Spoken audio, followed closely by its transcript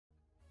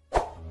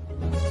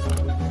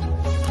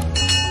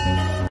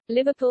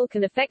Liverpool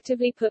can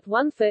effectively put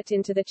one foot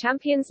into the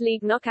Champions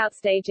League knockout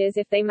stages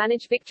if they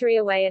manage victory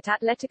away at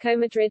Atletico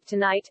Madrid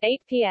tonight,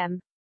 8 p.m.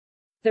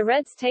 The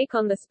Reds take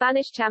on the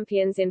Spanish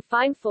champions in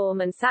fine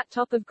form and sat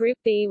top of Group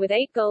B with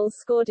 8 goals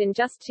scored in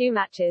just 2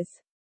 matches.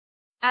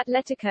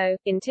 Atletico,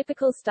 in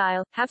typical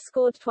style, have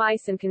scored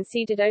twice and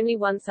conceded only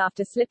once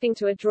after slipping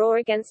to a draw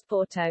against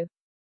Porto.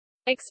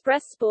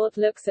 Express Sport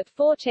looks at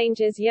 4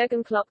 changes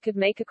Jurgen Klopp could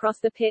make across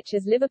the pitch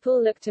as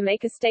Liverpool look to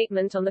make a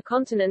statement on the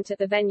continent at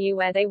the venue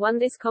where they won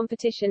this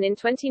competition in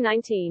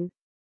 2019.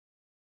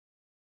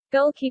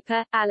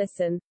 Goalkeeper,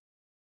 Alisson.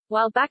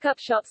 While backup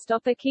shot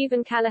stopper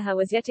Kevin Callagher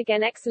was yet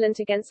again excellent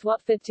against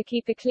Watford to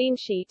keep a clean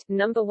sheet,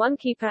 number 1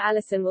 keeper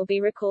Alisson will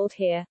be recalled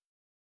here.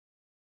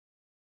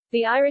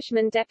 The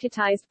Irishman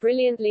deputised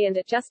brilliantly and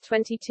at just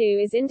 22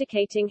 is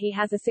indicating he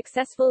has a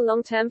successful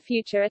long-term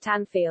future at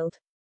Anfield.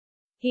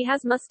 He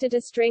has mustered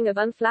a string of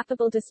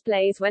unflappable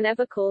displays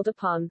whenever called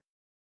upon.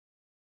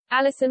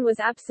 Alisson was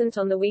absent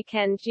on the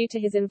weekend due to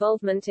his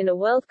involvement in a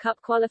World Cup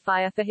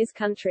qualifier for his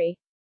country.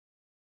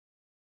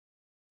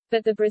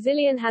 But the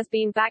Brazilian has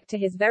been back to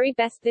his very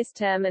best this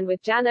term, and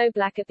with Jan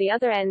Oblak at the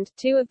other end,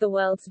 2 of the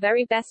world's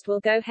very best will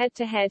go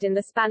head-to-head in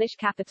the Spanish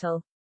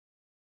capital.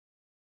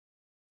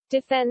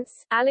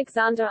 Defense,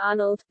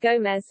 Alexander-Arnold,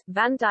 Gomez,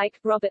 Van Dijk,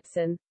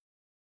 Robertson.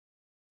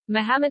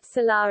 Mohamed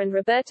Salah and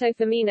Roberto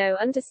Firmino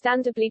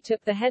understandably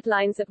took the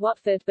headlines at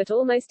Watford, but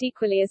almost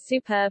equally as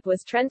superb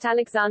was Trent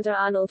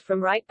Alexander-Arnold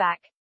from right back.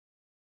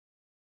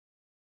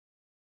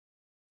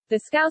 The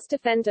Scouse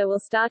defender will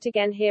start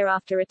again here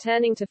after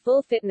returning to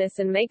full fitness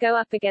and may go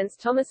up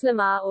against Thomas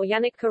Lemar or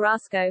Yannick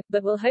Carrasco,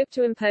 but will hope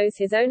to impose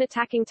his own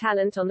attacking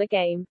talent on the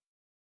game.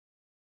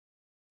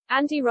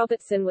 Andy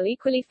Robertson will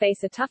equally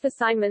face a tough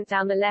assignment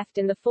down the left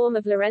in the form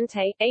of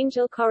Llorente,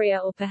 Angel Correa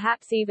or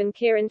perhaps even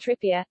Kieran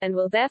Trippier, and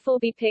will therefore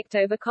be picked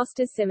over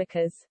Costas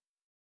Tsimikas.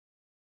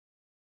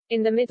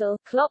 In the middle,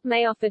 Klopp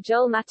may offer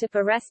Joel Matip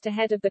a rest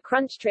ahead of the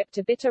crunch trip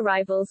to bitter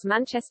rivals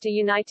Manchester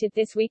United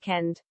this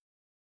weekend.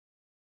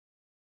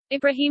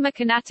 Ibrahima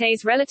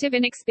Konaté's relative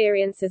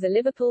inexperience as a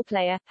Liverpool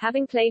player,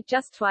 having played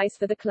just twice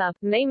for the club,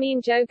 may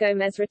mean Joe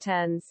Gomez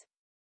returns.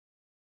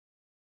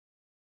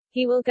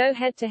 He will go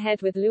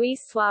head-to-head with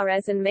Luis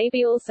Suarez and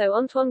maybe also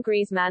Antoine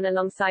Griezmann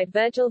alongside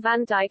Virgil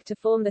van Dijk to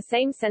form the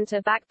same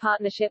centre-back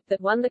partnership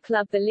that won the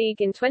club the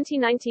league in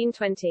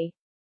 2019-20.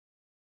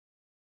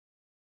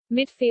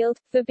 Midfield,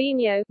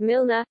 Fabinho,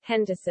 Milner,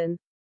 Henderson.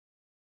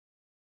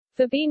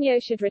 Fabinho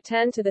should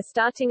return to the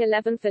starting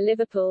 11 for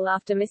Liverpool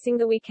after missing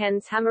the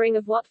weekend's hammering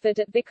of Watford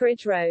at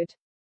Vicarage Road.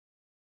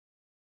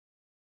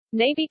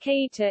 Naby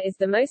Keita is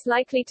the most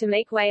likely to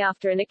make way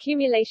after an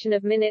accumulation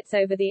of minutes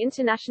over the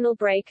international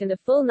break and a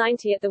full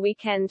 90 at the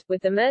weekend,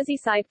 with the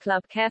Merseyside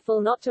club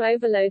careful not to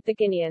overload the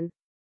Guinean.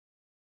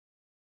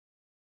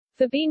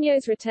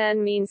 Fabinho's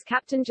return means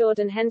captain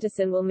Jordan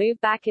Henderson will move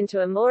back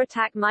into a more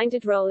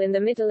attack-minded role in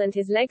the middle, and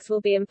his legs will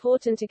be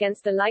important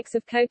against the likes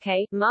of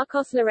Koke,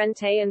 Marcos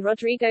Llorente and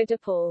Rodrigo de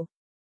Paul.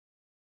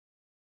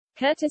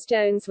 Curtis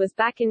Jones was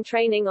back in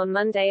training on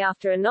Monday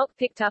after a knock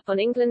picked up on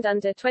England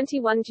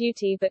under-21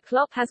 duty, but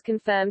Klopp has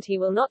confirmed he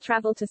will not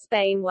travel to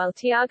Spain while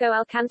Thiago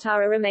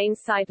Alcantara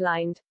remains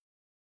sidelined.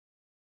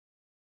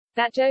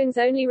 That Jones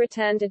only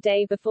returned a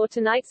day before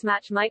tonight's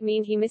match might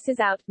mean he misses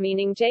out,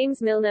 meaning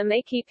James Milner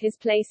may keep his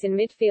place in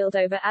midfield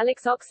over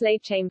Alex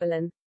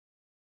Oxlade-Chamberlain.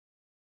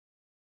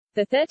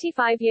 The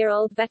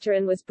 35-year-old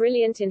veteran was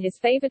brilliant in his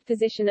favoured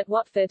position at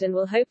Watford and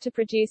will hope to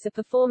produce a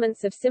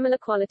performance of similar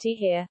quality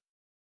here.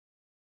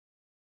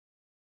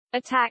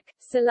 Attack,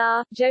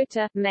 Salah,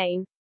 Jota,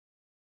 Main.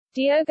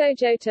 Diogo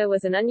Jota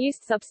was an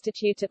unused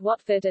substitute at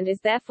Watford and is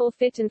therefore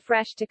fit and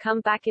fresh to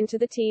come back into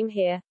the team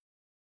here.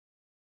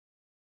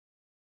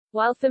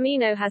 While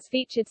Firmino has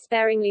featured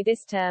sparingly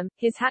this term,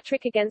 his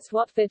hat-trick against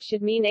Watford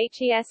should mean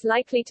HES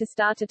likely to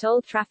start at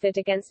Old Trafford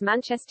against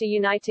Manchester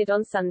United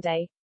on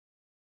Sunday.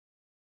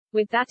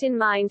 With that in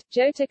mind,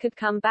 Jota could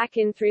come back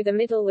in through the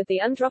middle with the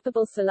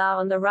undroppable Salah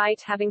on the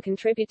right, having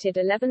contributed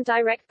 11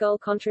 direct goal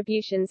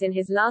contributions in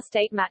his last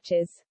 8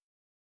 matches.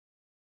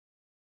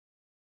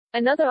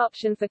 Another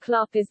option for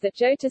Klopp is that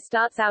Jota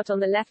starts out on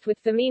the left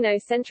with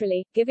Firmino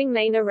centrally, giving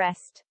Main a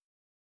rest.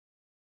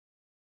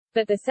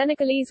 But the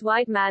Senegalese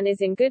wide man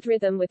is in good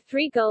rhythm with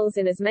 3 goals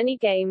in as many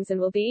games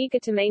and will be eager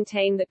to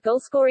maintain that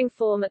goal-scoring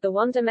form at the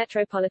Wanda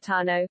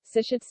Metropolitano,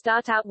 so should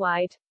start out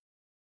wide.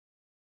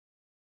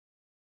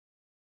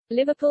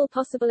 Liverpool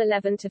possible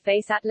 11 to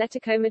face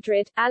Atletico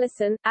Madrid: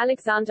 Alisson,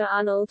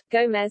 Alexander-Arnold,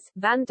 Gomez,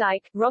 Van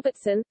Dijk,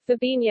 Robertson,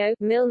 Fabinho,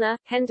 Milner,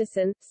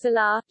 Henderson,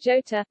 Salah,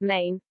 Jota,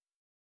 Main.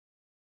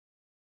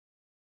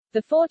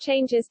 The 4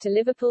 changes to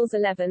Liverpool's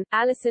 11,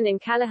 Alisson in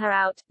Callagher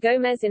out,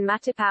 Gomez in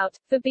Matip out,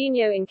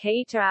 Fabinho in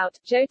Keita out,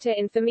 Jota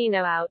in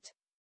Firmino out.